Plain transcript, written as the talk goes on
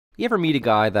You ever meet a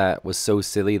guy that was so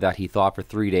silly that he thought for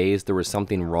 3 days there was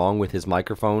something wrong with his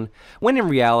microphone, when in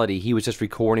reality he was just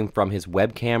recording from his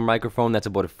webcam microphone that's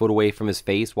about a foot away from his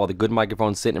face while the good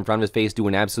microphone's sitting in front of his face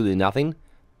doing absolutely nothing?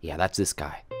 Yeah, that's this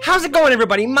guy. How's it going,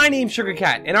 everybody? My name's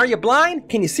Sugarcat, and are you blind?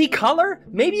 Can you see color?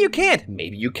 Maybe you can't.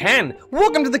 Maybe you can.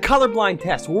 Welcome to the colorblind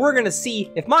test, where we're gonna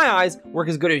see if my eyes work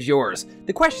as good as yours.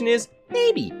 The question is,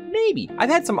 maybe. I've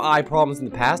had some eye problems in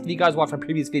the past. If you guys watch my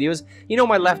previous videos, you know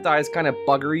my left eye is kind of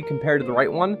buggery compared to the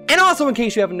right one. And also, in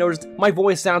case you haven't noticed, my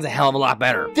voice sounds a hell of a lot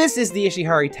better. This is the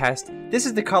Ishihara test. This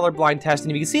is the colorblind test,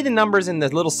 and if you can see the numbers in the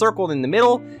little circle in the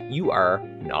middle, you are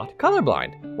not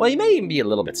colorblind. Well, you may even be a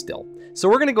little bit still. So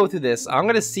we're gonna go through this. I'm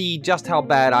gonna see just how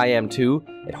bad I am too,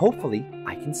 and hopefully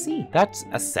I can see. That's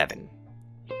a 7.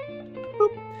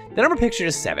 Boop. The number pictured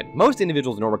is 7. Most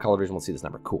individuals with normal color vision will see this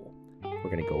number. Cool. We're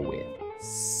gonna go with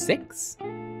 6.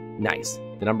 Nice.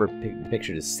 The number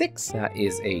pictured is 6. That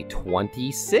is a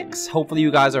 26. Hopefully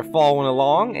you guys are following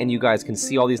along and you guys can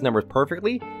see all these numbers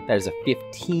perfectly. That is a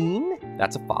 15.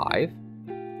 That's a 5.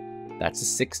 That's a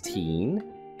 16.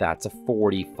 That's a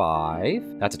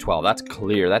 45. That's a 12. That's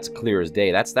clear. That's clear as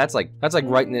day. That's like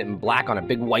writing it in black on a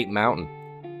big white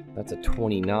mountain. That's a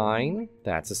 29.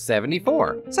 That's a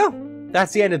 74. So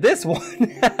that's the end of this one.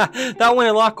 That went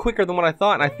a lot quicker than what I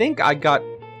thought, and I think I got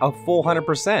a full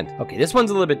 100%. Okay, this one's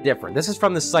a little bit different. This is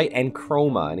from the site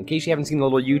Chroma, and in case you haven't seen the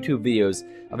little YouTube videos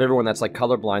of everyone that's like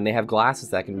colorblind, they have glasses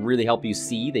that can really help you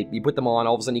see. You put them on,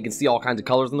 all of a sudden you can see all kinds of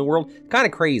colors in the world. Kind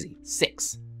of crazy.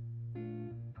 6.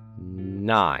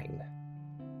 9.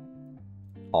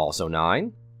 Also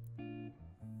 9.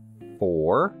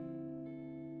 4.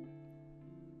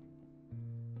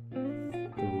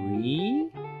 3.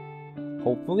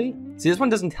 Hopefully. See, this one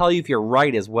doesn't tell you if you're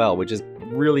right as well, which is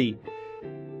really,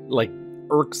 like,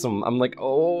 irksome. I'm like,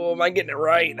 oh, am I getting it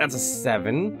right? That's a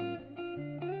 7.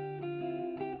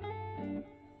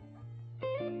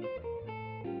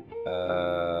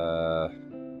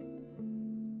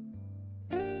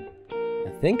 I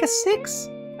think a 6?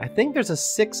 I think there's a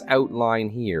 6 outline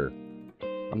here.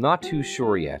 I'm not too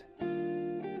sure yet.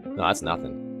 No, that's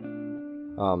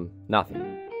nothing. Nothing.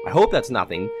 I hope that's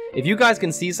nothing. If you guys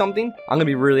can see something, I'm gonna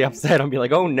be really upset. I'll be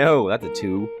like, oh no, that's a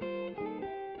 2.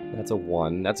 That's a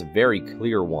 1. That's a very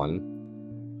clear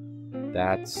 1.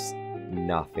 That's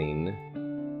nothing.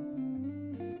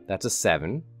 That's a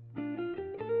 7.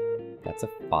 That's a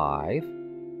 5.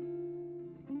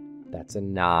 That's a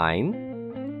 9.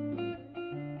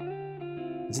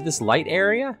 Is it this light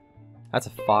area? That's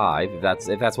a 5,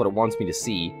 if that's what it wants me to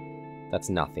see. That's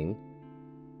nothing.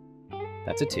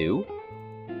 That's a 2.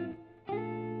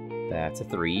 That's a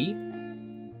 3.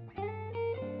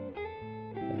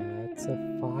 That's a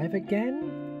 5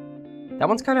 again? That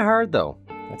one's kind of hard though.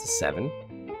 That's a 7.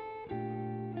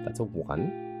 That's a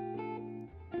 1.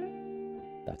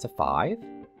 That's a 5.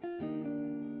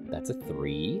 That's a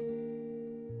 3.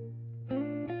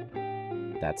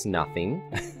 That's nothing.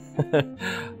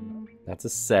 That's a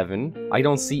 7. I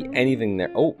don't see anything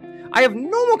there. Oh, I have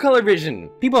normal color vision.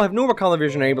 People who have normal color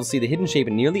vision are able to see the hidden shape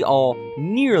in nearly all.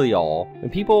 When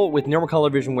people with normal color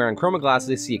vision wear chroma glasses,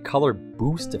 they see a color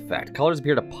boost effect. Colors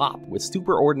appear to pop with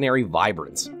super ordinary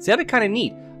vibrance. See, that'd be kind of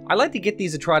neat. I like to get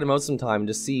these to try them out sometime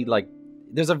to see, like,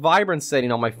 there's a vibrance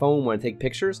setting on my phone when I take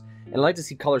pictures, and I like to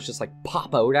see colors just like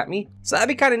pop out at me. So that'd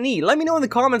be kind of neat. Let me know in the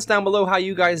comments down below how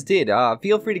you guys did.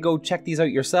 Feel free to go check these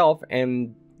out yourself,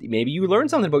 and maybe you learned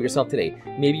something about yourself today.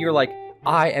 Maybe you're like,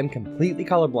 I am completely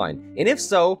colorblind. And if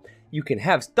so, you can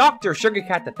have Dr.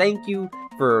 Sugarcat to thank you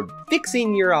for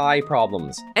fixing your eye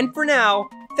problems. And for now,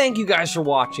 thank you guys for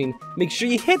watching. Make sure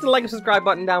you hit the like and subscribe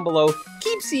button down below.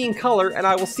 Keep seeing color, and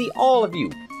I will see all of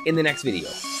you in the next video.